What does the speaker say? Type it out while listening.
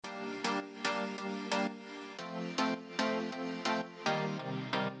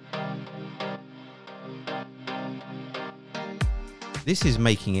This is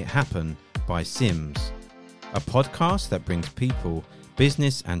Making It Happen by Sims, a podcast that brings people,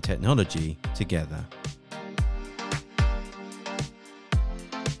 business and technology together.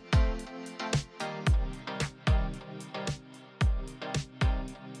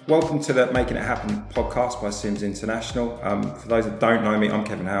 Welcome to the Making It Happen podcast by Sims International. For those that don't know me, I'm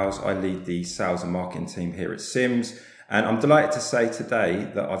Kevin Howes. I lead the sales and marketing team here at Sims. And I'm delighted to say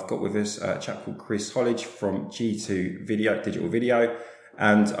today that I've got with us a chap called Chris Hollidge from G2 Digital Video.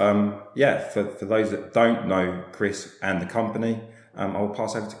 And for those that don't know Chris and the company, I'll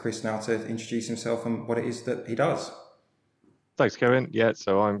pass over to Chris now to introduce himself and what it is that he does. Thanks, Kevin. Yeah,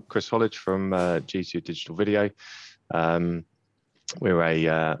 so I'm Chris Hollidge from G2 Digital Video. We're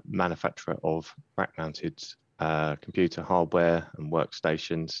a manufacturer of rack-mounted computer hardware and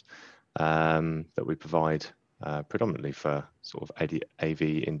workstations that we provide predominantly for sort of AV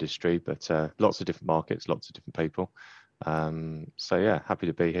industry, but lots of different markets, lots of different people. Happy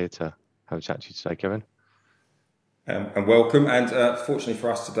to be here to have a chat to you today, Kevin. And welcome. And fortunately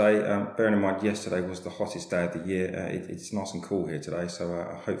for us today, bearing in mind yesterday was the hottest day of the year, it's nice and cool here today,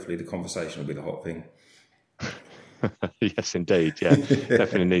 so hopefully the conversation will be the hot thing. Yes, indeed. Yeah,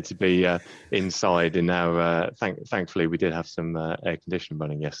 definitely need to be inside. And now, thankfully, we did have some air conditioning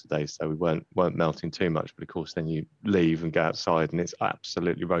running yesterday, so we weren't melting too much. But of course, then you leave and go outside, and it's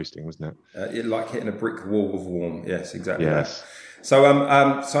absolutely roasting, wasn't it? You're like hitting a brick wall of warm. Yes, exactly. Yes.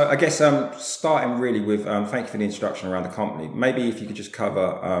 That. So, I guess starting really with thank you for the introduction around the company. Maybe if you could just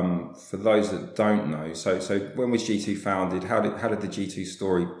cover for those that don't know. So when was G2 founded? How did the G2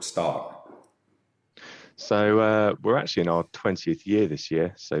 story start? So we're actually in our 20th year this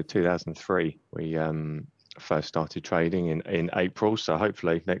year. So 2003, we first started trading in April. So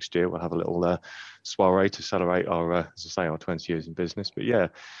hopefully next year we'll have a little soiree to celebrate our, as I say, our 20 years in business. But yeah,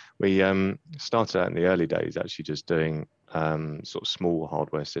 we started out in the early days actually just doing sort of small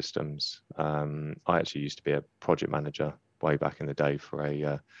hardware systems. I actually used to be a project manager way back in the day for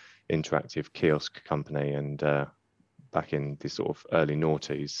a interactive kiosk company, and back in the sort of early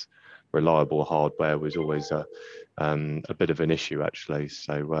noughties, reliable hardware was always a bit of an issue actually.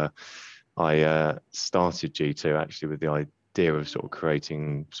 So I started G2 actually with the idea of sort of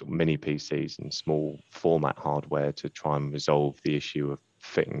creating sort of mini PCs and small format hardware to try and resolve the issue of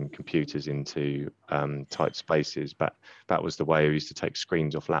fitting computers into tight spaces. But that was the way I used to take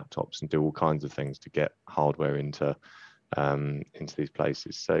screens off laptops and do all kinds of things to get hardware into these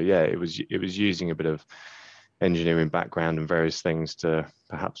places. So yeah, it was using a bit of engineering background and various things to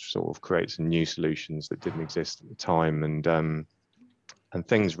perhaps sort of create some new solutions that didn't exist at the time, and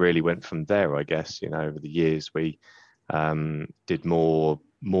things really went from there, I guess. You know, over the years we did more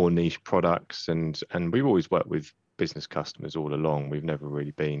niche products, and we've always worked with business customers all along. We've never really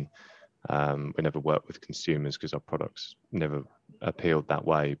been we never worked with consumers because our products never appealed that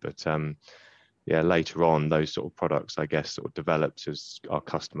way, but later on those sort of products, I guess, sort of developed as our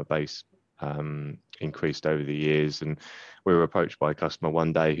customer base increased over the years. And we were approached by a customer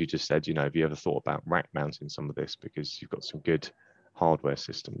one day who just said, you know, have you ever thought about rack mounting some of this, because you've got some good hardware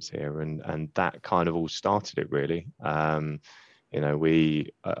systems here? And that kind of all started it really. You know,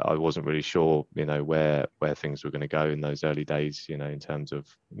 I wasn't really sure, you know, where things were going to go in those early days, you know, in terms of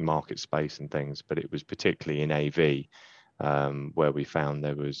market space and things, but it was particularly in AV where we found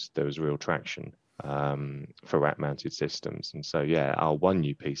there was real traction for rack mounted systems. And so yeah, our one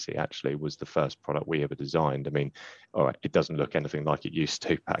new PC actually was the first product we ever designed. I mean, all right, it doesn't look anything like it used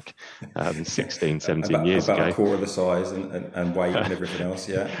to back 16, 17 years ago. About a quarter of the size and weight and everything else,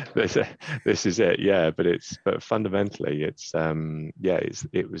 yeah. This is it, yeah. But fundamentally it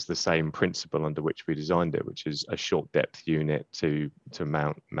was the same principle under which we designed it, which is a short depth unit to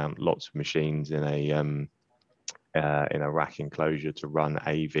mount lots of machines in a rack enclosure to run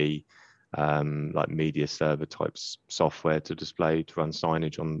AV, like media server types software to run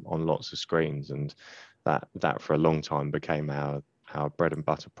signage on lots of screens. And that for a long time became our bread and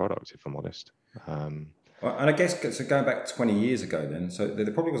butter product, if I'm honest. And I guess, so going back 20 years ago then, so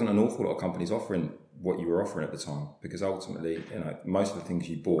there probably wasn't an awful lot of companies offering what you were offering at the time, because ultimately, you know, most of the things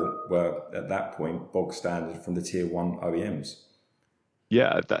you bought were at that point bog standard from the tier one OEMs.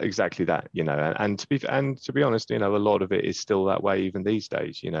 Yeah, exactly that, you know, and to be honest, you know, a lot of it is still that way even these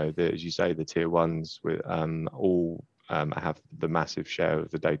days. You know, as you say, the tier ones with all have the massive share of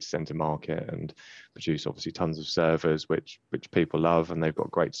the data center market and produce obviously tons of servers, which people love, and they've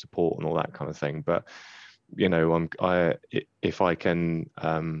got great support and all that kind of thing. But you know, if I'm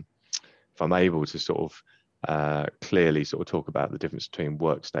able to sort of clearly sort of talk about the difference between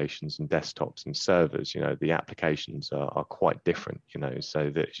workstations and desktops and servers. The applications are quite different, so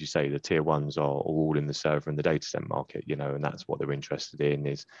that, as you say, the tier ones are all in the server and the data center market, and that's what they're interested in,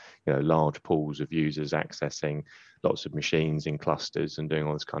 is, large pools of users accessing lots of machines in clusters and doing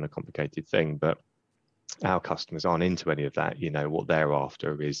all this kind of complicated thing. But our customers aren't into any of that. What they're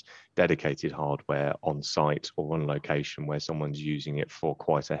after is dedicated hardware on site or on location where someone's using it for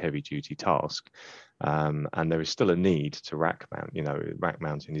quite a heavy duty task. And there is still a need to rack mount. Rack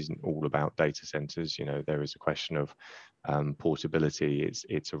mounting isn't all about data centers. There is a question of portability.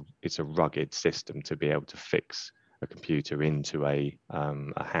 It's a rugged system to be able to fix a computer into a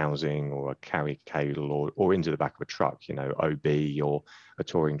housing or a carry cable or into the back of a truck, OB or a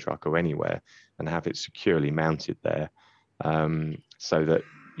touring truck or anywhere, and have it securely mounted there, so that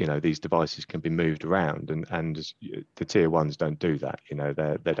these devices can be moved around. And the tier ones don't do that.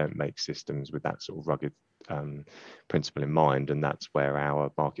 They don't make systems with that sort of rugged principle in mind, and that's where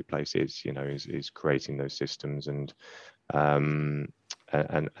our marketplace is creating those systems and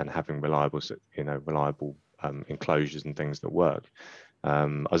having reliable enclosures and things that work. I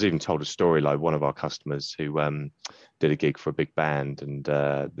was even told a story, like one of our customers who did a gig for a big band and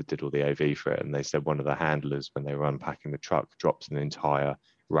they did all the AV for it, and they said one of the handlers, when they were unpacking the truck, dropped an entire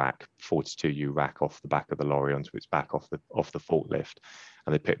rack, 42U rack, off the back of the lorry onto its back off the forklift,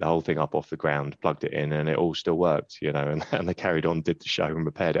 and they picked the whole thing up off the ground, plugged it in, and it all still worked, and they carried on, did the show, and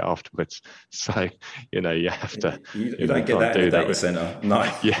repaired it afterwards. So you have to, you don't get that in a data center. No.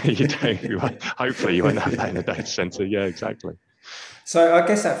 Yeah, you don't. Hopefully you won't have that in a data center. Yeah, exactly. So I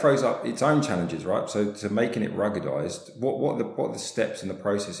guess that throws up its own challenges, right? So to making it ruggedized, what are the steps and the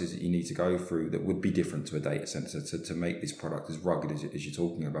processes that you need to go through that would be different to a data center to make this product as rugged as you're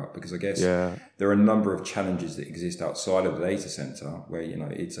talking about? Because I guess there are a number of challenges that exist outside of the data center where,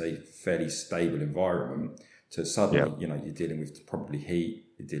 it's a fairly stable environment, to suddenly, you're dealing with probably heat,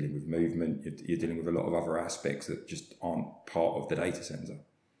 you're dealing with movement, you're dealing with a lot of other aspects that just aren't part of the data center.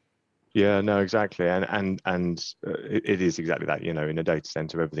 Yeah, no, exactly. And it is exactly that, in a data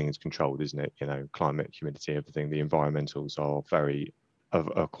center, everything is controlled, isn't it? Climate, humidity, everything, the environmentals are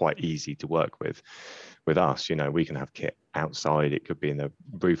quite easy to work with. With us, we can have kit outside. It could be in the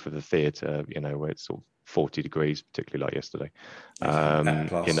roof of the theatre, where it's sort of 40 degrees, particularly like yesterday.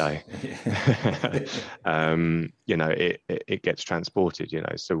 It gets transported,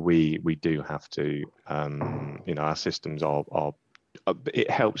 so we do have to, our systems are it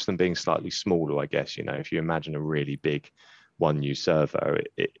helps them being slightly smaller, I guess. If you imagine a really big 1U server,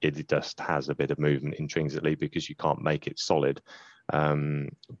 it just has a bit of movement intrinsically because you can't make it solid.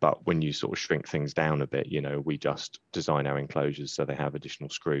 But when you sort of shrink things down a bit, we just design our enclosures so they have additional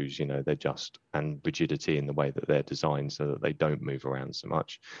screws, and rigidity in the way that they're designed so that they don't move around so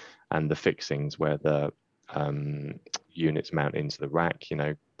much. And the fixings where the units mount into the rack,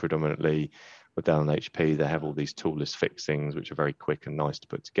 predominantly with Dell and HP, they have all these toolless fixings, which are very quick and nice to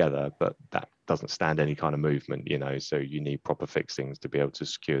put together, but that doesn't stand any kind of movement, so you need proper fixings to be able to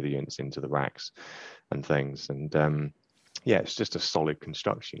secure the units into the racks and things. And it's just a solid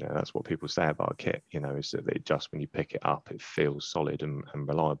construction. That's what people say about a kit, is that it just, when you pick it up, it feels solid and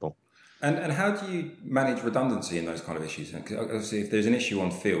reliable. And how do you manage redundancy in those kind of issues? Because obviously, if there's an issue on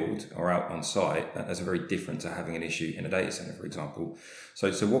field or out on site, that's very different to having an issue in a data center, for example.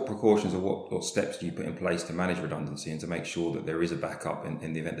 So what precautions or what steps do you put in place to manage redundancy and to make sure that there is a backup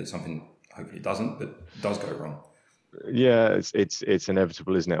in the event that something, hopefully it doesn't, but does go wrong? Yeah, it's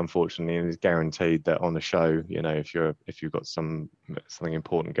inevitable, isn't it? Unfortunately, and it's guaranteed that on a show, if you've got something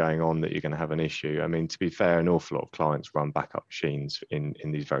important going on, that you're going to have an issue. I mean, to be fair, an awful lot of clients run backup machines in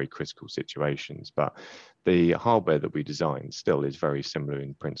these very critical situations, but the hardware that we design still is very similar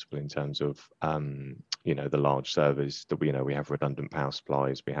in principle in terms of the large servers that we have redundant power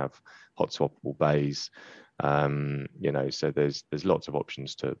supplies, we have hot swappable bays. So there's lots of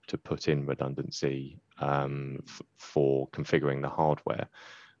options to put in redundancy for configuring the hardware.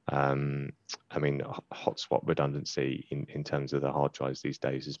 Hot swap redundancy in terms of the hard drives these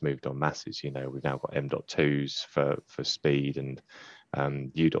days has moved on masses. We've now got M.2s for speed and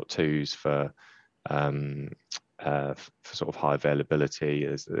U.2s for sort of high availability.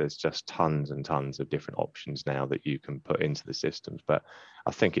 There's just tons and tons of different options now that you can put into the systems. But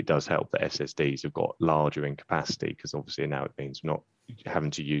I think it does help that SSDs have got larger in capacity, because obviously now it means not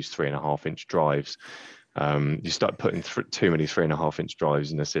having to use 3.5-inch drives. You start putting too many 3.5-inch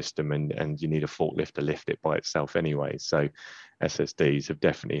drives in the system, and you need a forklift to lift it by itself anyway. So SSDs have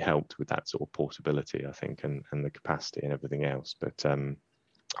definitely helped with that sort of portability, I think, and the capacity and everything else. But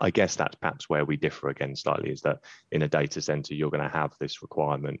I guess that's perhaps where we differ again slightly, is that in a data center, you're going to have this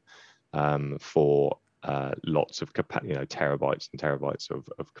requirement for lots of terabytes and terabytes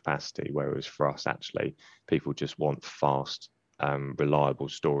of capacity, whereas for us, actually, people just want fast, reliable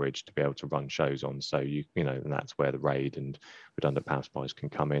storage to be able to run shows on. So and that's where the RAID and redundant power supplies can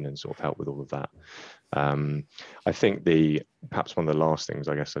come in and sort of help with all of that. I think perhaps one of the last things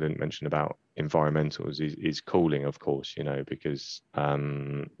I guess I didn't mention about environmentals is cooling, of course, because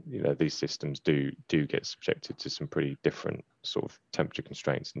these systems do get subjected to some pretty different sort of temperature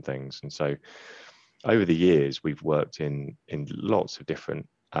constraints and things. And so over the years, we've worked in lots of different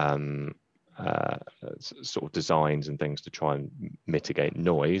sort of designs and things to try and mitigate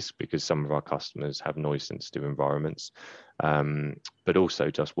noise, because some of our customers have noise sensitive environments, but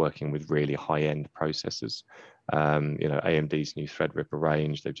also just working with really high end processors. AMD's new Threadripper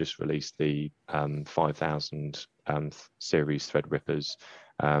range, they've just released the 5000 series Threadrippers.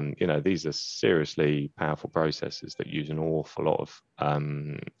 These are seriously powerful processors that use an awful lot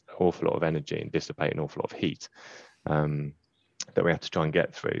of energy and dissipate an awful lot of heat that we have to try and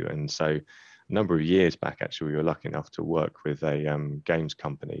get through. And so a number of years back, actually, we were lucky enough to work with a games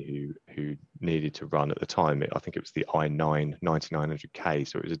company who needed to run, at the time, I think it was the i9 9900K,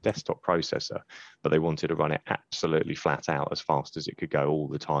 so it was a desktop processor, but they wanted to run it absolutely flat out as fast as it could go all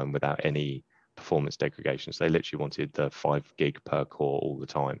the time without any performance degradation. So they literally wanted the 5 gig per core all the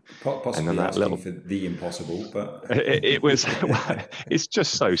time. Possibly asking for the impossible, but it was. It's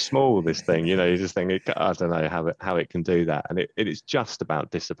just so small, this thing. You just think, I don't know how it can do that, and it is just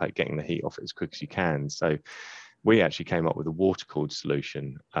about getting the heat off it as quick as you can. So we actually came up with a water cooled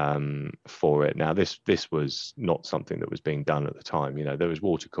solution for it. Now this was not something that was being done at the time. There was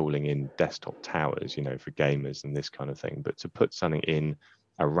water cooling in desktop towers, for gamers and this kind of thing, but to put something in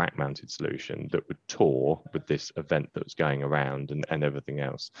a rack mounted solution that would tour with this event that was going around and everything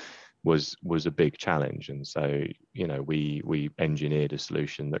else was a big challenge. And so we engineered a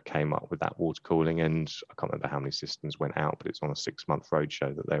solution that came up with that water cooling, and I can't remember how many systems went out, but it's on a 6-month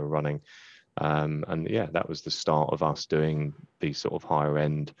roadshow that they were running, and yeah, that was the start of us doing these sort of higher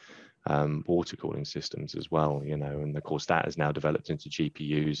end water cooling systems as well, and of course that has now developed into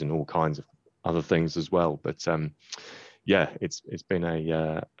GPUs and all kinds of other things as well. But yeah, it's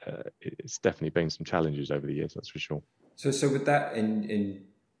definitely been some challenges over the years, that's for sure. So with that, in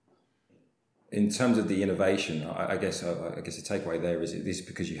terms of the innovation, I guess the takeaway there is this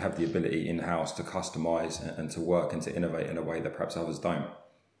because you have the ability in house to customize and to work and to innovate in a way that perhaps others don't.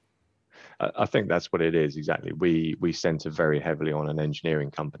 I think that's what it is, exactly. We center very heavily on an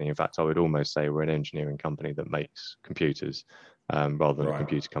engineering company. In fact, I would almost say we're an engineering company that makes computers, rather than a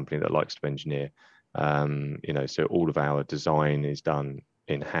computer company that likes to engineer. So all of our design is done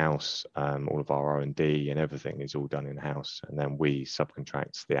in-house, all of our R&D and everything is all done in-house, and then we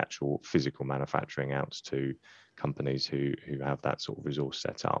subcontract the actual physical manufacturing out to companies who have that sort of resource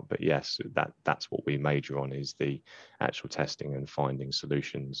set up. But yes, that's what we major on, is the actual testing and finding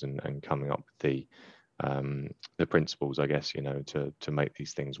solutions and coming up with the principles, I guess, to make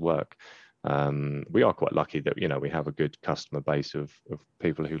these things work. We are quite lucky that we have a good customer base of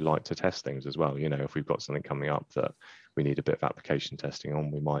people who like to test things as well. If we've got something coming up that we need a bit of application testing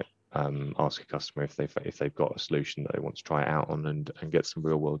on, we might ask a customer if they've got a solution that they want to try it out on and get some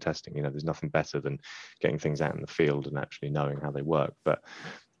real world testing. There's nothing better than getting things out in the field and actually knowing how they work. But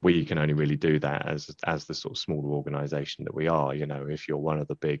we can only really do that as the sort of smaller organization that we are. If you're one of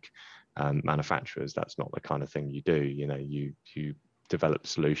the big manufacturers, that's not the kind of thing you do. You develop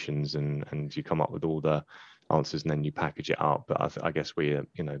solutions and you come up with all the answers and then you package it up. But I guess we are,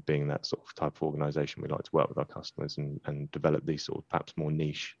 being that sort of type of organization, we like to work with our customers and develop these sort of perhaps more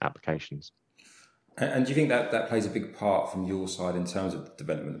niche applications. And do you think that plays a big part from your side in terms of the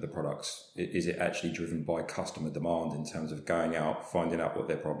development of the products? Is it actually driven by customer demand in terms of going out, finding out what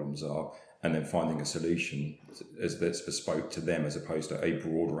their problems are, and then finding a solution that's bespoke to them, as opposed to a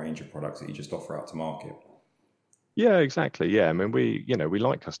broad range of products that you just offer out to market? Yeah, exactly. Yeah, I mean, we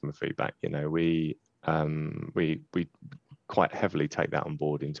like customer feedback. We quite heavily take that on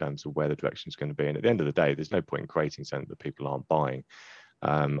board in terms of where the direction is going to be. And at the end of the day, there's no point in creating something that people aren't buying.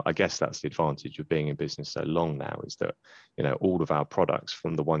 I guess that's the advantage of being in business so long now, is that all of our products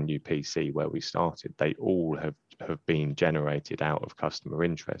from the one new PC where we started, they all have been generated out of customer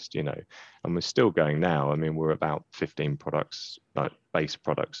interest, and we're still going now. I mean, we're about 15 products, like base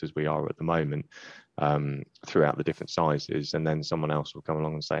products as we are at the moment, throughout the different sizes, and then someone else will come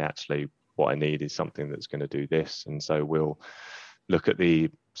along and say, actually, what I need is something that's going to do this, and so we'll look at the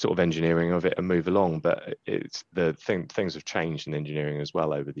sort of engineering of it and move along. But it's things have changed in engineering as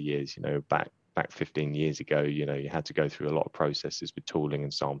well over the years. Back 15 years ago, you had to go through a lot of processes with tooling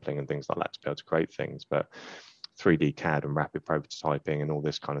and sampling and things like that to be able to create things. But 3D CAD and rapid prototyping and all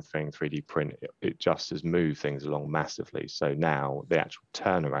this kind of thing, 3D print, it just has moved things along massively. So now the actual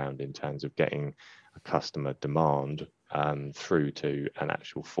turnaround in terms of getting a customer demand through to an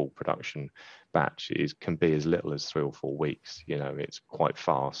actual full production batch can be as little as 3 or 4 weeks. It's quite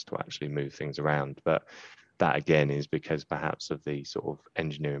fast to actually move things around. But that again is because perhaps of the sort of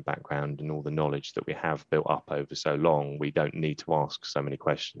engineering background and all the knowledge that we have built up over so long, we don't need to ask so many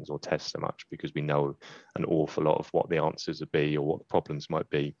questions or test so much, because we know an awful lot of what the answers would be or what the problems might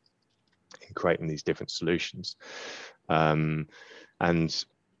be in creating these different solutions. And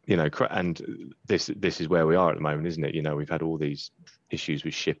this is where we are at the moment, isn't it? We've had all these issues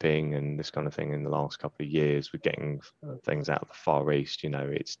with shipping and this kind of thing in the last couple of years with getting things out of the Far East.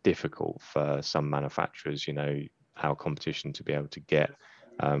 It's difficult for some manufacturers, our competition, to be able to get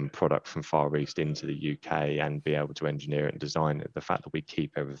product from Far East into the UK and be able to engineer it and design it. The fact that we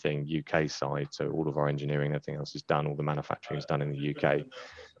keep everything UK side, so all of our engineering, everything else is done, all the manufacturing is done in the UK.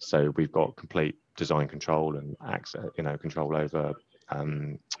 So we've got complete design control and access, control over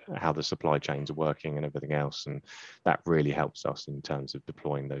how the supply chains are working and everything else, and that really helps us in terms of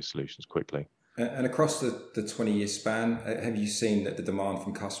deploying those solutions quickly. And across the 20-year span, have you seen that the demand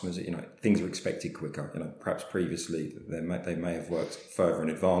from customers, things are expected quicker? Perhaps previously they may have worked further in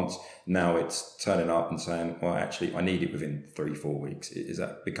advance. Now it's turning up and saying, well, actually, I need it within 3-4 weeks. Is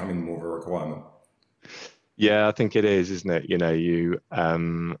that becoming more of a requirement? Yeah, I think it is, isn't it?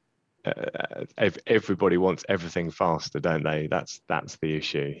 Everybody wants everything faster, don't they? That's the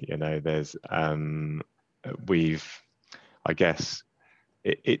issue. There's I guess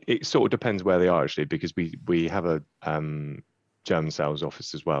it sort of depends where they are, actually, because we have a German sales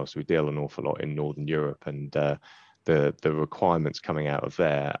office as well, so we deal an awful lot in Northern Europe, and the requirements coming out of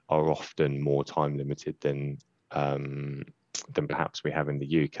there are often more time limited than perhaps we have in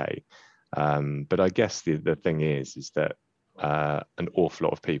the UK. But I guess the thing is that an awful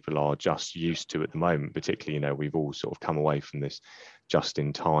lot of people are just used to at the moment, particularly, we've all sort of come away from this just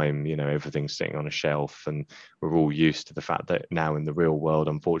in time, everything's sitting on a shelf, and we're all used to the fact that now in the real world,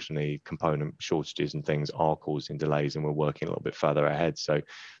 unfortunately, component shortages and things are causing delays, and we're working a little bit further ahead. So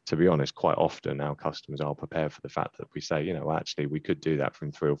to be honest, quite often our customers are prepared for the fact that we say, actually we could do that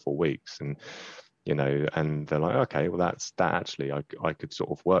from 3 or 4 weeks, and and they're like, okay, well that actually I could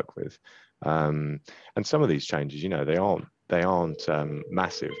sort of work with. And some of these changes, they aren't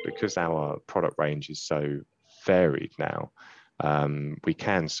massive, because our product range is so varied now. We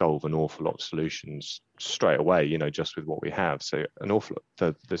can solve an awful lot of solutions straight away, just with what we have. So an awful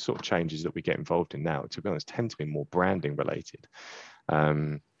lot, the sort of changes that we get involved in now, to be honest, tend to be more branding related.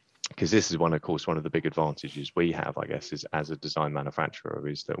 Because this is of course, one of the big advantages we have, I guess, is as a design manufacturer,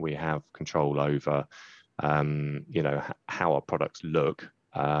 is that we have control over, how our products look.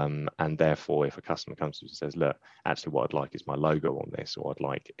 And therefore, if a customer comes to us and says, look, actually what I'd like is my logo on this, or I'd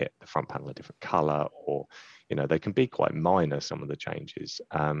like the front panel a different color, or, they can be quite minor, some of the changes.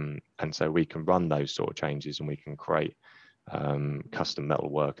 And so we can run those sort of changes, and we can create custom metal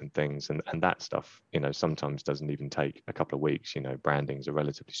work and things, and that stuff sometimes doesn't even take a couple of weeks. Branding is a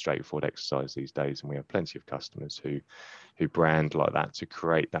relatively straightforward exercise these days, and we have plenty of customers who brand like that to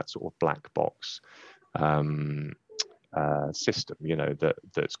create that sort of black box system,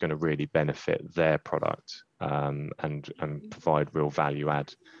 that's going to really benefit their product, and provide real value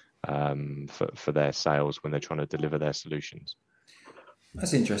add for their sales when they're trying to deliver their solutions.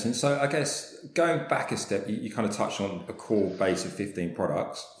 That's interesting. So I guess going back a step, you kind of touched on a core base of 15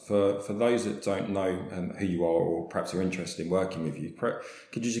 products. For those that don't know who you are, or perhaps are interested in working with you,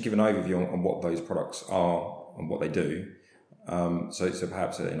 could you just give an overview on what those products are and what they do? So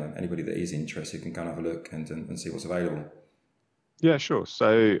perhaps anybody that is interested can kind of have a look and see what's available. Yeah, sure.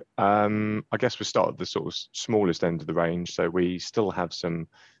 So I guess we start at the sort of smallest end of the range. So we still have some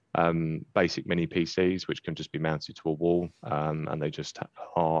basic mini PCs, which can just be mounted to a wall, and they just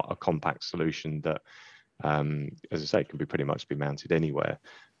are a compact solution that, as I say, can be pretty much be mounted anywhere.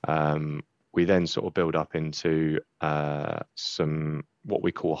 We then sort of build up into some what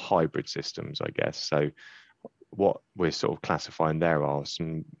we call hybrid systems, I guess. So what we're sort of classifying there are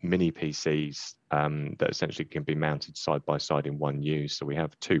some mini PCs that essentially can be mounted side by side in one use. So we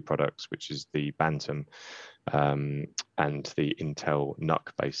have 2 products, which is the Bantam and the Intel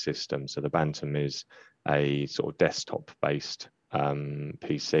NUC-based system. So the Bantam is a sort of desktop-based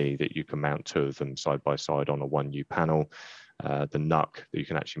PC that you can mount 2 of them side by side on a 1U panel. The NUC, that you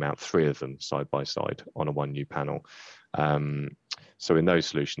can actually mount 3 of them side by side on a 1U panel. So in those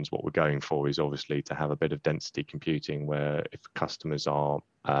solutions, what we're going for is obviously to have a bit of density computing, where if customers are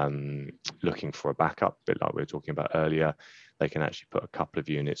looking for a backup, a bit like we were talking about earlier, they can actually put a couple of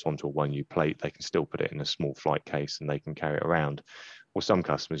units onto a 1U plate. They can still put it in a small flight case and they can carry it around. Or some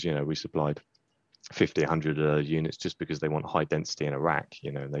customers, we supplied 50, 100 units just because they want high density in a rack,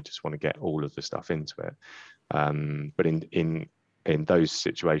 and they just want to get all of the stuff into it. But in those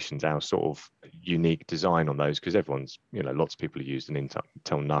situations, our sort of unique design on those, because everyone's, lots of people have used an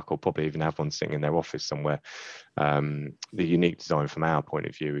Intel NUC, or probably even have one sitting in their office somewhere. The unique design from our point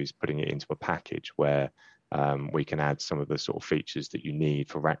of view is putting it into a package where we can add some of the sort of features that you need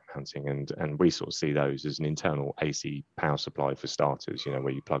for rack mounting, and we sort of see those as an internal AC power supply for starters, where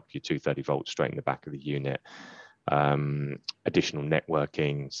you plug your 230 volts straight in the back of the unit. Additional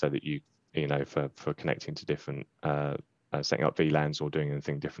networking so that for connecting to different setting up VLANs or doing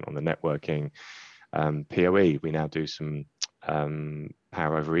anything different on the networking. PoE, we now do some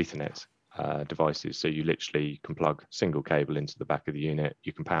power over Ethernet devices. So you literally can plug single cable into the back of the unit.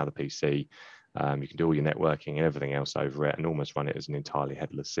 You can power the PC. You can do all your networking and everything else over it, and almost run it as an entirely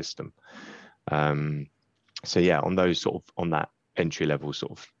headless system. So yeah, on that entry level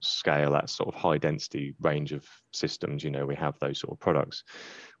sort of scale, that sort of high density range of systems, we have those sort of products.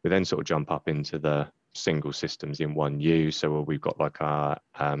 We then sort of jump up into the single systems in 1U. So we've got like our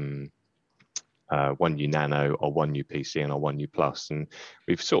 1U Nano, or 1U PC, and our 1U Plus, and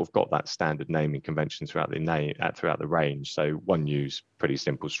we've sort of got that standard naming convention throughout the range. So 1U's pretty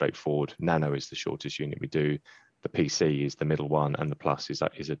simple, straightforward. Nano is the shortest unit we do. The PC is the middle one, and the Plus is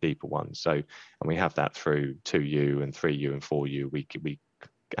a deeper one. So, and we have that through 2U and 3U and 4U. We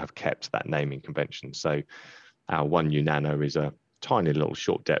have kept that naming convention. So our 1U Nano is a tiny little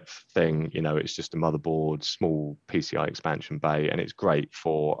short depth thing. It's just a motherboard, small PCI expansion bay, and it's great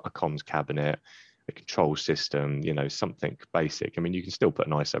for a comms cabinet, a control system, something basic. I mean, you can still put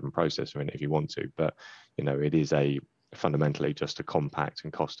an i7 processor in it if you want to, but it is fundamentally just a compact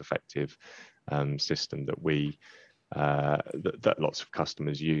and cost effective system that that lots of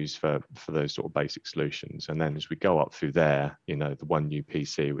customers use for those sort of basic solutions. And then as we go up through there, the 1U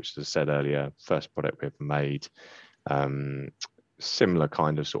PC, which, as I said earlier, first product we ever made, similar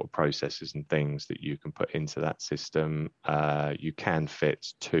kind of sort of processes and things that you can put into that system. You can fit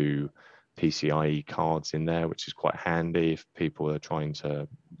 2 PCIe cards in there, which is quite handy if people are trying to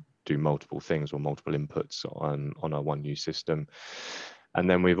do multiple things or multiple inputs on a 1U system. And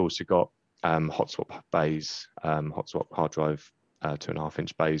then we've also got hot swap bays, hot swap hard drive,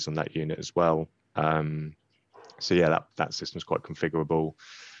 2.5-inch bays on that unit as well. So yeah, that system's quite configurable.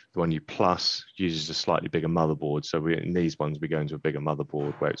 The 1U Plus uses a slightly bigger motherboard. So in these ones, we go into a bigger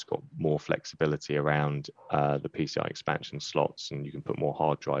motherboard where it's got more flexibility around the PCI expansion slots, and you can put more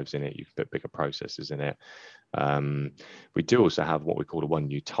hard drives in it. You can put bigger processors in it. We do also have what we call a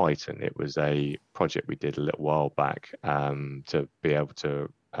 1U Titan. It was a project we did a little while back to be able to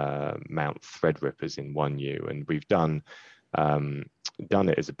mount thread rippers in 1U, and we've done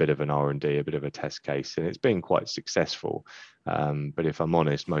it as a bit of an R&D, a bit of a test case, and it's been quite successful. But if I'm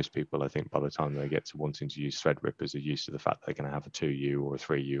honest, most people, I think, by the time they get to wanting to use thread rippers, are used to the fact they're going to have a 2U or a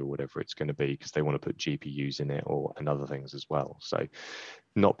 3U or whatever it's going to be, because they want to put GPUs in it and other things as well. So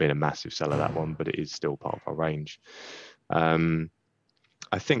not been a massive seller, that one, but it is still part of our range. I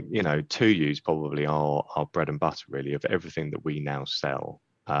think 2U's probably our bread and butter, really, of everything that we now sell.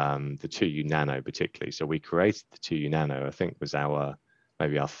 The 2U Nano particularly. So we created the 2U Nano, I think was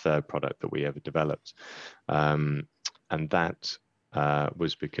maybe our third product that we ever developed. And that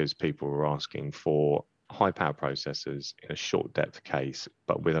was because people were asking for high power processors in a short depth case,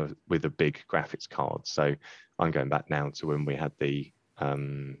 but with a big graphics card. So I'm going back now to when we had the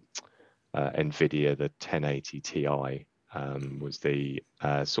NVIDIA, the 1080 Ti, was the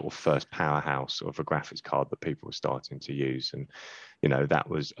sort of first powerhouse of a graphics card that people were starting to use. And, that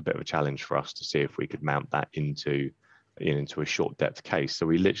was a bit of a challenge for us to see if we could mount that into a short depth case. So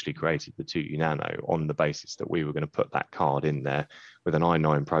we literally created the 2U Nano on the basis that we were going to put that card in there with an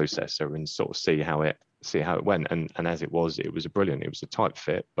i9 processor and sort of see how it went. And as it was brilliant. It was a tight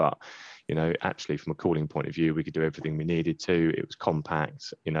fit, but actually from a cooling point of view, we could do everything we needed to. It was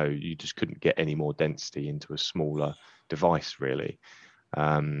compact. You just couldn't get any more density into a smaller device, really.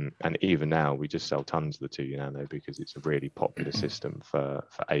 And even now, we just sell tons of the 2U Nano because it's a really popular system for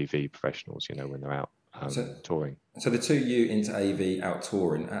AV professionals, when they're out touring. So the 2U into AV out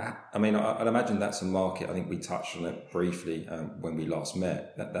touring, I mean, I'd imagine that's a market, I think we touched on it briefly when we last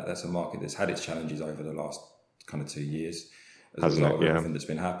met, that's a market that's had its challenges over the last kind of 2 years as a result of everything that's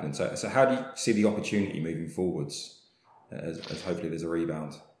been happening. So how do you see the opportunity moving forwards as hopefully there's a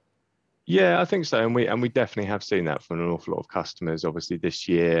rebound? Yeah, I think so, and we definitely have seen that from an awful lot of customers. Obviously, this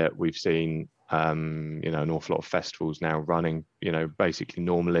year we've seen an awful lot of festivals now running. Basically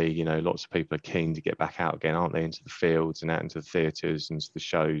normally, lots of people are keen to get back out again, aren't they, into the fields and out into the theatres and to the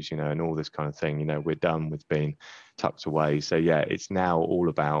shows, and all this kind of thing. We're done with being tucked away, so yeah, it's now all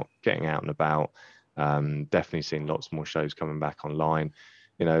about getting out and about. Definitely seeing lots more shows coming back online.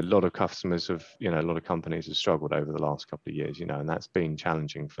 A lot of customers have, a lot of companies have struggled over the last couple of years, and that's been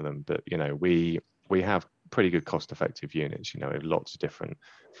challenging for them. But, we have pretty good cost-effective units, with lots of different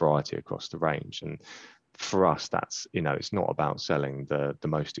variety across the range. And for us, that's, it's not about selling the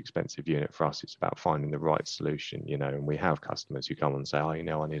most expensive unit. For us, it's about finding the right solution, and we have customers who come and say, oh,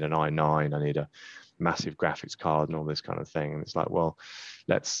 I need an i9, I need a massive graphics card and all this kind of thing. And it's like, well,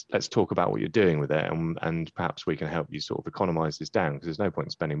 let's talk about what you're doing with it, and perhaps we can help you sort of economize this down, because there's no point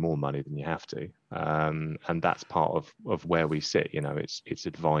in spending more money than you have to. And that's part of where we sit. It's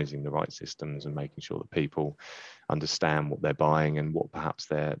advising the right systems and making sure that people understand what they're buying and what perhaps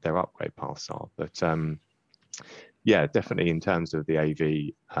their upgrade paths are. But yeah, definitely in terms of the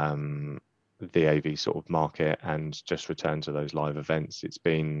AV sort of market, and just return to those live events, it's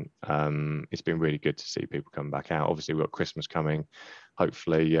been really good to see people come back out. Obviously, we've got Christmas coming.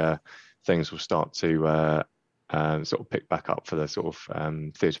 Hopefully, things will start to sort of pick back up for the sort of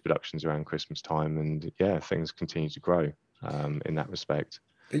theatre productions around Christmas time, and yeah, things continue to grow in that respect.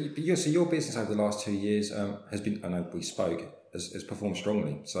 But so your business over the last 2 years has been, I know we spoke, has performed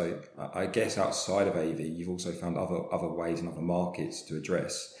strongly. So I guess outside of AV, you've also found other ways and other markets to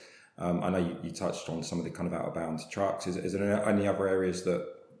address. I know you touched on some of the kind of out-of-bound trucks. Is there any other areas that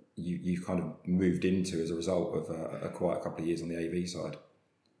you've kind of moved into as a result of a quite a couple of years on the AV side?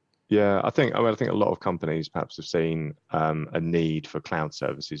 Yeah, I think a lot of companies perhaps have seen a need for cloud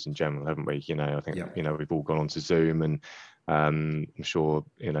services in general, haven't we? I think, we've all gone on to Zoom, and I'm sure,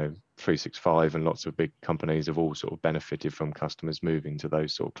 365 and lots of big companies have all sort of benefited from customers moving to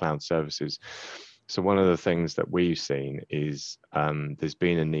those sort of cloud services. So one of the things that we've seen is there's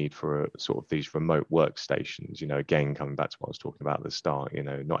been a need for sort of these remote workstations. Again, coming back to what I was talking about at the start,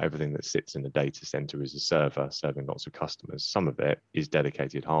 not everything that sits in a data center is a server serving lots of customers. Some of it is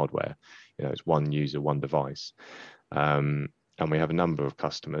dedicated hardware. It's one user, one device. And we have a number of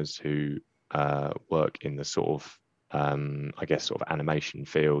customers who work in the sort of I guess sort of animation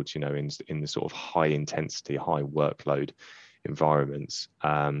fields, in the sort of high intensity, high workload environments,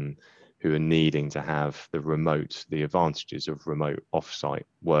 who are needing to have the advantages of remote offsite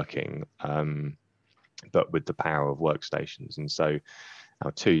working, but with the power of workstations. And so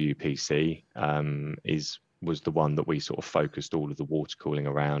our 2U PC was the one that we sort of focused all of the water cooling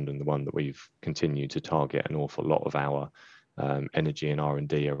around, and the one that we've continued to target an awful lot of our energy and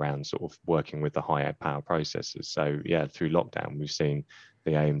R&D around, sort of working with the higher power processors. So yeah, through lockdown, we've seen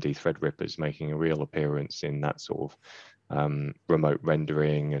the AMD Threadrippers making a real appearance in that sort of remote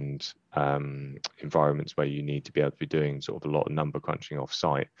rendering and environments where you need to be able to be doing sort of a lot of number crunching off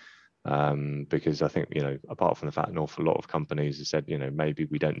site. Because I think, apart from the fact an awful lot of companies have said, maybe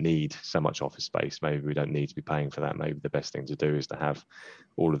we don't need so much office space, maybe we don't need to be paying for that, maybe the best thing to do is to have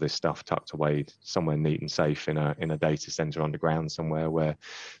all of this stuff tucked away somewhere neat and safe in a data center underground somewhere, where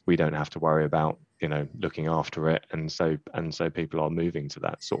we don't have to worry about looking after it. And so people are moving to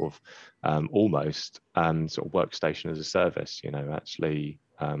that sort of almost sort of workstation as a service, actually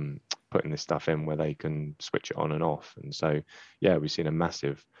putting this stuff in where they can switch it on and off. And so yeah, we've seen a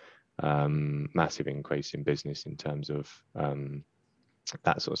massive increase in business in terms of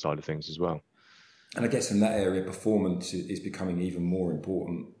that sort of side of things as well. And I guess in that area, performance is becoming even more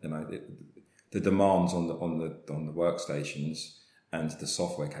important. The demands on the workstations and the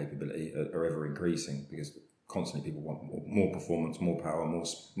software capability are ever increasing, because constantly people want more performance, more power,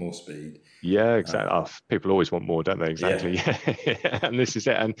 more speed. Yeah, exactly. People always want more, don't they? Exactly. Yeah. And this is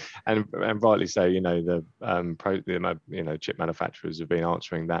it. And rightly so. The chip manufacturers have been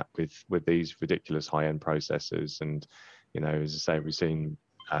answering that with these ridiculous high-end processors. And as I say, we've seen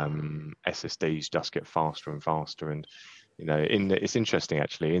SSDs just get faster and faster. And it's interesting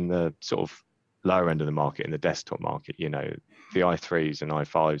actually, in the sort of lower end of the market, in the desktop market, the i3s and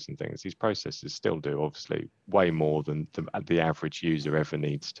i5s and things, these processors still do obviously way more than the average user ever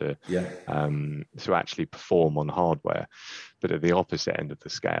needs to actually perform on hardware. But at the opposite end of the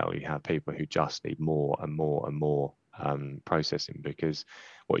scale, you have people who just need more and more and more processing, because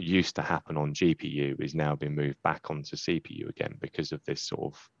what used to happen on GPU is now being moved back onto CPU again, because of this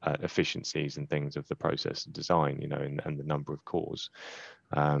sort of efficiencies and things of the processor design, and the number of cores.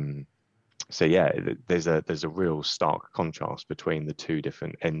 So yeah, there's a real stark contrast between the two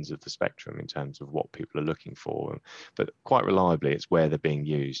different ends of the spectrum in terms of what people are looking for. But quite reliably, it's where they're being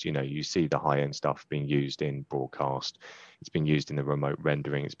used. You see the high-end stuff being used in broadcast. It's been used in the remote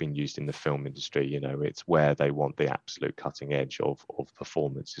rendering. It's been used in the film industry. It's where they want the absolute cutting edge of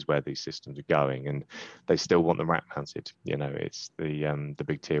performance is where these systems are going, and they still want them rack mounted. It's the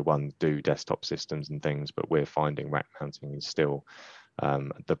big tier ones do desktop systems and things, but we're finding rack mounting is still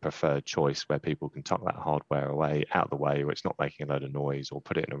the preferred choice, where people can tuck that hardware away out of the way, where it's not making a load of noise, or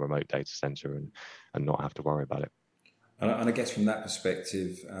put it in a remote data center and not have to worry about it. And I guess from that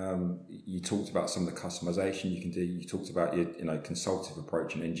perspective, you talked about some of the customization you can do. You talked about your consultative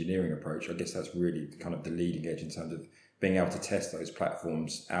approach and engineering approach. I guess that's really kind of the leading edge in terms of being able to test those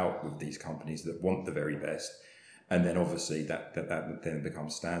platforms out with these companies that want the very best. And then obviously that then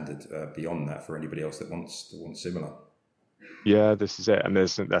becomes standard beyond that for anybody else that wants similar. Yeah, this is it, and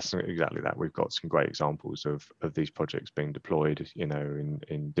that's exactly that. We've got some great examples of these projects being deployed,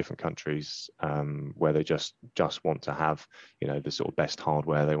 in different countries, where they just want to have, the sort of best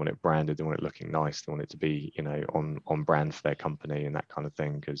hardware. They want it branded, they want it looking nice, they want it to be, on brand for their company and that kind of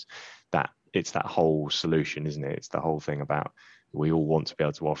thing. Because it's that whole solution, isn't it? It's the whole thing about we all want to be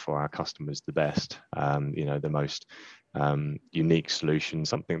able to offer our customers the best, the most unique solution,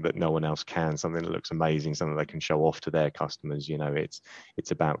 something that no one else can, something that looks amazing, something they can show off to their customers.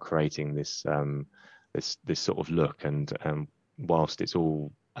 It's about creating this this sort of look, and whilst it's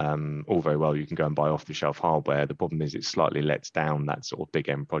all very well, you can go and buy off the shelf hardware. The problem is it slightly lets down that sort of big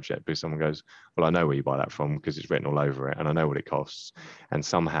end project, because someone goes, well, I know where you buy that from because it's written all over it and I know what it costs, and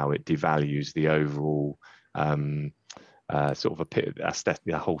somehow it devalues the overall sort of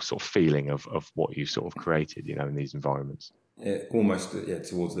the whole sort of feeling of what you sort of created, in these environments. Almost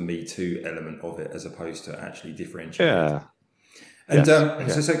towards the Me Too element of it, as opposed to actually differentiating. Yeah. And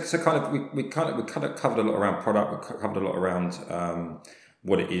so kind of we kind of covered a lot around product. We covered a lot around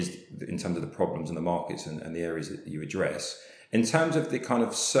what it is in terms of the problems in the markets and the areas that you address. In terms of the kind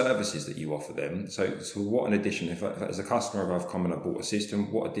of services that you offer them, so what in addition, if as a customer, if I've come and I bought a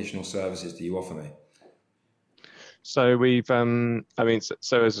system, what additional services do you offer me? So we've,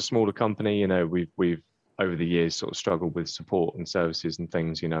 so as a smaller company, we've over the years sort of struggled with support and services and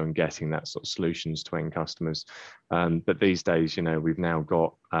things, and getting that sort of solutions to end customers. But these days, we've now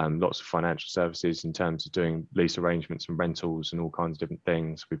got lots of financial services in terms of doing lease arrangements and rentals and all kinds of different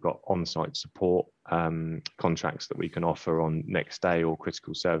things. We've got on-site support contracts that we can offer on next day or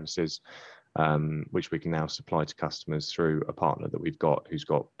critical services, which we can now supply to customers through a partner that we've got who's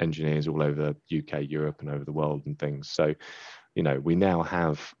got engineers all over UK, Europe and over the world and things. So, we now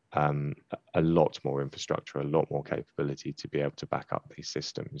have a lot more infrastructure, a lot more capability to be able to back up these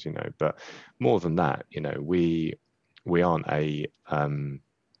systems, but more than that, we aren't a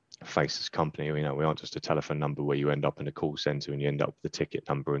faceless company. We aren't just a telephone number where you end up in a call center and you end up with a ticket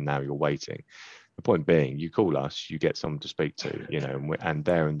number and now you're waiting. The point being, you call us, you get someone to speak to, and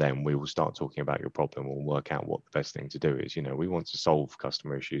there and then we will start talking about your problem. We'll work out what the best thing to do is. We want to solve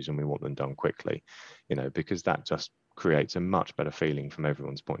customer issues and we want them done quickly, because that just creates a much better feeling from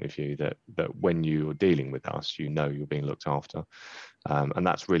everyone's point of view that when you're dealing with us, you're being looked after. And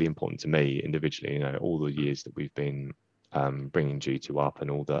that's really important to me individually. All the years that we've been bringing G2 up, and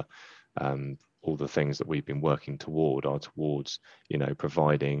all the things that we've been working toward are towards,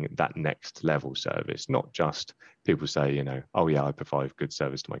 providing that next level service. Not just people say, oh yeah, I provide good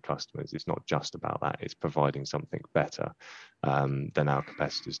service to my customers. It's not just about that. It's providing something better than our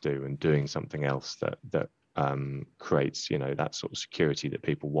competitors do, and doing something else that creates, that sort of security that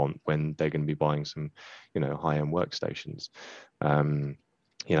people want when they're going to be buying some, high-end workstations.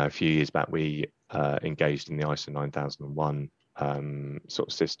 A few years back, we engaged in the ISO 9001 sort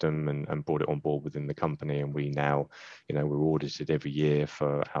of system and brought it on board within the company, and we now, we're audited every year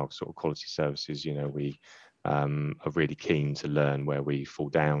for our sort of quality services. We are really keen to learn where we fall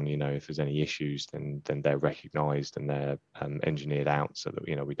down. If there's any issues, then they're recognised and they're engineered out so that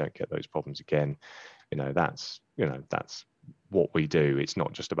we don't get those problems again. That's what we do. It's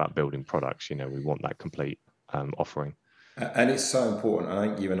not just about building products. We want that complete offering. And it's so important. I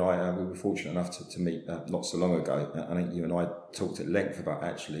think you and I, we were fortunate enough to meet not so long ago. I think you and I talked at length about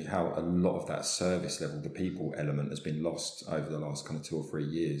actually how a lot of that service level, the people element, has been lost over the last kind of 2 or 3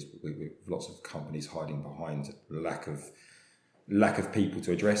 years. With lots of companies hiding behind lack of people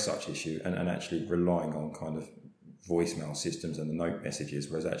to address such issue, and actually relying on kind of voicemail systems and the note messages.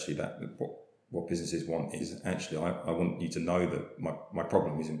 Whereas actually what businesses want is actually, I want you to know that my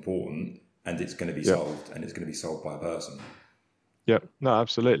problem is important. And it's going to be solved, and it's going to be solved by a person. Yeah, no,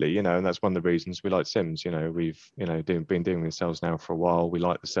 absolutely. And that's one of the reasons we like Sims. We've been doing this sales now for a while. We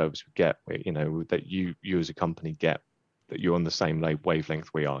like the service we get. That you as a company get, that you're on the same wavelength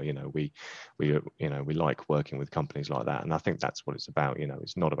we are. We like working with companies like that, and I think that's what it's about.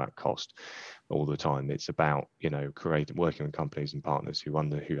 It's not about cost all the time. It's about working with companies and partners who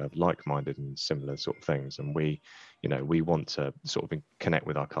have like-minded and similar sort of things, and we want to sort of connect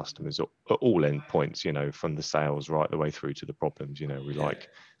with our customers at all end points, from the sales right the way through to the problems. We like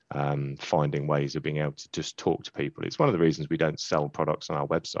finding ways of being able to just talk to people. It's one of the reasons we don't sell products on our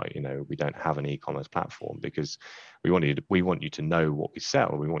website. We don't have an e-commerce platform, because we want you to know what we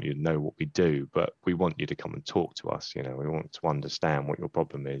sell. We want you to know what we do, but we want you to come and talk to us. We want to understand what your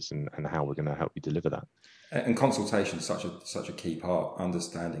problem is and how we're going to help you deliver that. And consultation is such a key part.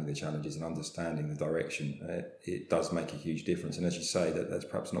 Understanding the challenges and understanding the direction, it does make a huge difference. And as you say, that's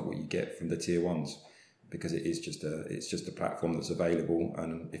perhaps not what you get from the tier ones, because it's just a platform that's available.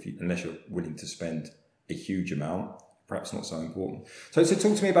 And unless you're willing to spend a huge amount, perhaps not so important. So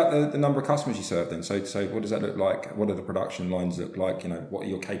talk to me about the number of customers you serve then. So what does that look like? What do the production lines look like? What are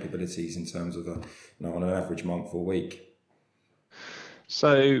your capabilities in terms of on an average month or week?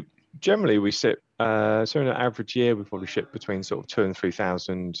 So generally we sit, so in an average year, we probably ship between sort of 2,000 and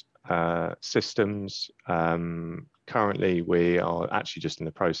 3,000 systems. Currently, we are actually just in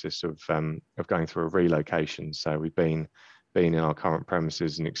the process of going through a relocation. So we've been in our current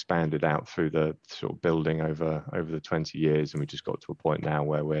premises and expanded out through the sort of building over the 20 years, and we just got to a point now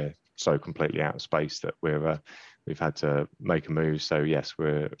where we're so completely out of space that we've had to make a move. So yes,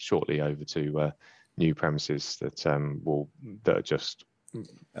 we're shortly over to new premises that are just.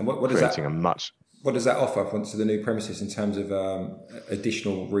 And what does creating that, what does that offer once to the new premises in terms of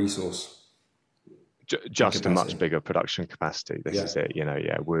additional resource? Just a much bigger production capacity. This is it.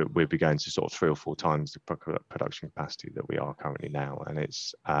 We'll be going to sort of 3 or 4 times the production capacity that we are currently now, and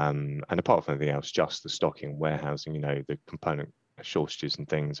it's and apart from anything else, just the stocking, warehousing, the component shortages and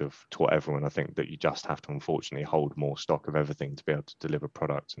things have taught everyone, I think, that you just have to unfortunately hold more stock of everything to be able to deliver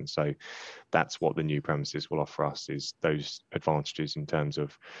products. And so that's what the new premises will offer us, is those advantages in terms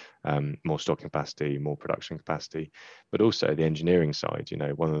of more stock capacity, more production capacity, but also the engineering side.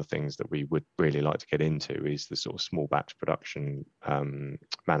 One of the things that we would really like to get into is the sort of small batch production,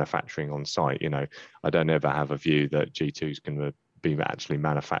 manufacturing on site. I don't ever have a view that G2 is going to be actually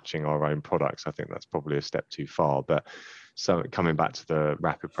manufacturing our own products. I think that's probably a step too far. But so coming back to the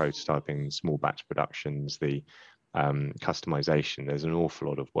rapid prototyping, small batch productions, the customization, there's an awful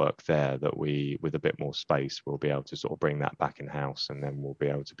lot of work there that we, with a bit more space, we'll be able to sort of bring that back in house, and then we'll be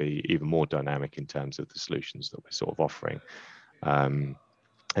able to be even more dynamic in terms of the solutions that we're sort of offering. And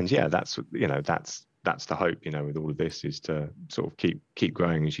yeah, that's the hope, with all of this, is to sort of keep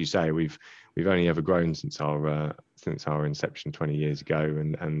growing. As you say, we've only ever grown since our inception 20 years ago,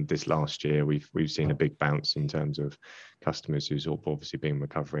 and this last year we've seen a big bounce in terms of customers who's obviously been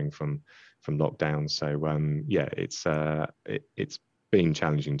recovering from lockdown. So yeah, it's been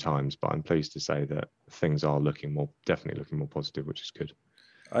challenging times, but I'm pleased to say that things are definitely looking more positive, which is good.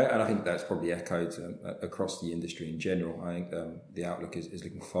 And I think that's probably echoed across the industry in general. I think the outlook is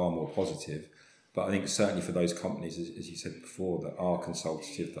looking far more positive. But I think certainly for those companies, as you said before, that are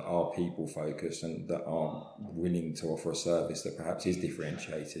consultative, that are people focused, and that are willing to offer a service that perhaps is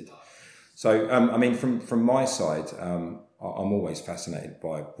differentiated. So, I mean, from my side, I'm always fascinated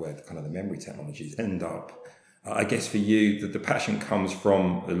by where the memory technologies end up. I guess for you, the passion comes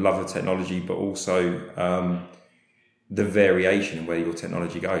from the love of technology, but also the variation in where your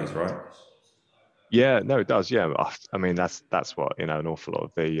technology goes, right? Yeah, no, it does. Yeah, I mean that's what an awful lot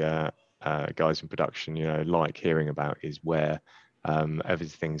of the guys in production like hearing about, is where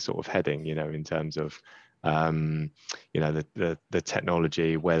everything's sort of heading, in terms of the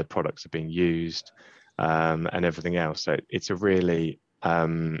technology, where the products are being used, and everything else. So it's a really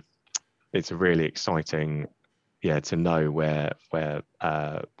exciting, to know where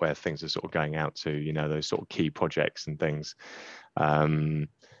things are sort of going out to, those sort of key projects and things,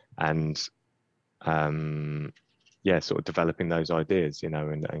 sort of developing those ideas,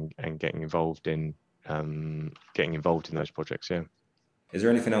 and getting involved in those projects. Yeah. Is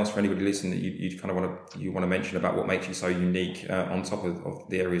there anything else for anybody listening that you kind of want to mention about what makes you so unique, on top of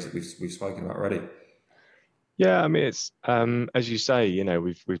the areas that we've spoken about already? Yeah, I mean, it's as you say,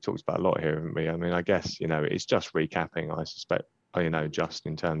 we've talked about a lot here, haven't we? I mean, I guess it's just recapping, I suspect, just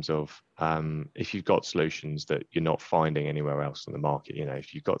in terms of if you've got solutions that you're not finding anywhere else in the market,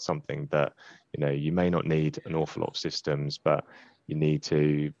 if you've got something that you may not need an awful lot of systems, but you need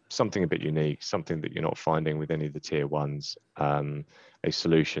to something a bit unique, something that you're not finding with any of the tier ones, a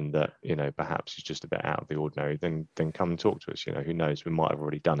solution that, you know, perhaps is just a bit out of the ordinary, then come and talk to us. You know, who knows, we might have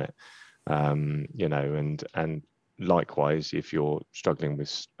already done it. You know, and likewise, if you're struggling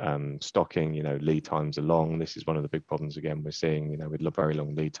with stocking, you know, lead times are long. This is one of the big problems again we're seeing, you know, with very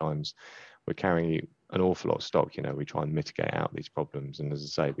long lead times. We're carrying an awful lot of stock. You know, we try and mitigate out these problems, and as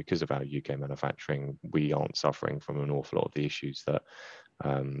I say, because of our UK manufacturing, we aren't suffering from an awful lot of the issues that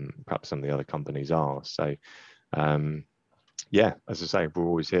perhaps some of the other companies are. So yeah, as I say, we're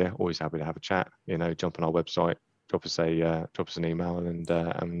always here, always happy to have a chat. You know, jump on our website, drop us an email,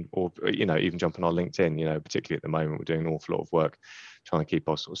 and or, you know, even jump on our LinkedIn. You know, particularly at the moment, we're doing an awful lot of work trying to keep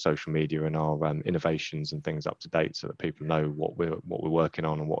our sort of social media and our innovations and things up to date, so that people know what we're working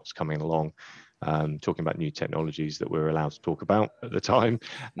on and what's coming along. Talking about new technologies that we're allowed to talk about at the time,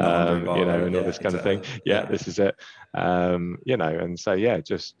 you know, and all this kind of thing. Yeah, this is it. You know, and so yeah,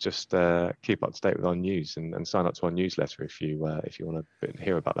 just keep up to date with our news and sign up to our newsletter if you want to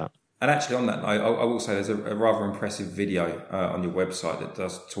hear about that. And actually, on that note, I will say there's a rather impressive video on your website that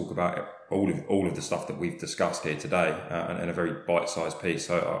does talk about all of the stuff that we've discussed here today, and a very bite-sized piece.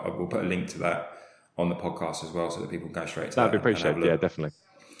 So I will put a link to that on the podcast as well, so that people can go straight to that. That'd be appreciated. Yeah, definitely.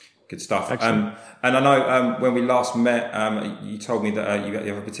 Good stuff. And I know when we last met, you told me that you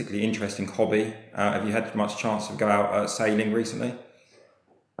have a particularly interesting hobby. Have you had much chance to go out sailing recently?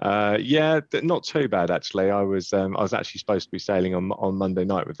 Yeah, not too bad actually. I was actually supposed to be sailing on Monday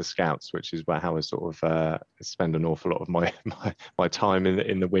night with the Scouts, which is how I sort of spend an awful lot of my time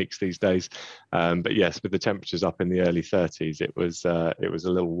in the weeks these days. But yes, with the temperatures up in the early 30s, it was a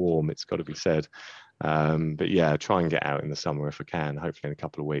little warm. It's got to be said. But yeah, try and get out in the summer if I can. Hopefully in a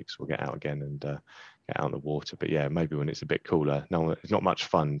couple of weeks we'll get out again and get out on the water. But yeah, maybe when it's a bit cooler. No, it's not much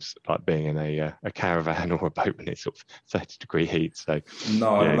fun like being in a caravan or a boat when it's sort of 30-degree heat. So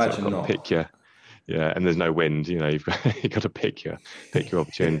no, I imagine not. And there's no wind. You know, you've got to pick your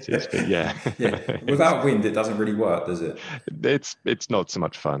opportunities. But yeah, without wind, it doesn't really work, does it? It's not so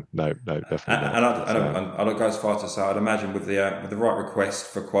much fun. No, definitely not. And I'd go as far to say I'd imagine with the right request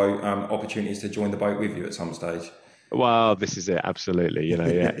for quote opportunities to join the boat with you at some stage. Well, this is it. Absolutely. You know,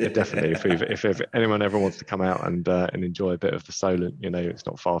 yeah, definitely. If anyone ever wants to come out and enjoy a bit of the Solent, you know, it's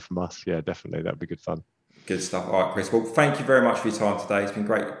not far from us. Yeah, definitely. That'd be good fun. Good stuff. All right, Chris. Well, thank you very much for your time today. It's been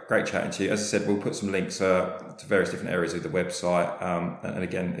great chatting to you. As I said, we'll put some links to various different areas of the website. And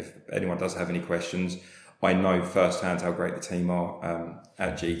again, if anyone does have any questions, I know firsthand how great the team are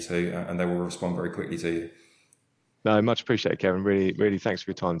at G2, and they will respond very quickly to you. No, much appreciated, Kevin. Really, really thanks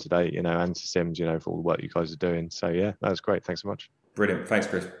for your time today, you know, and to Sims, you know, for all the work you guys are doing. So yeah, that was great. Thanks so much. Brilliant. Thanks,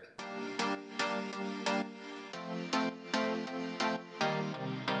 Chris.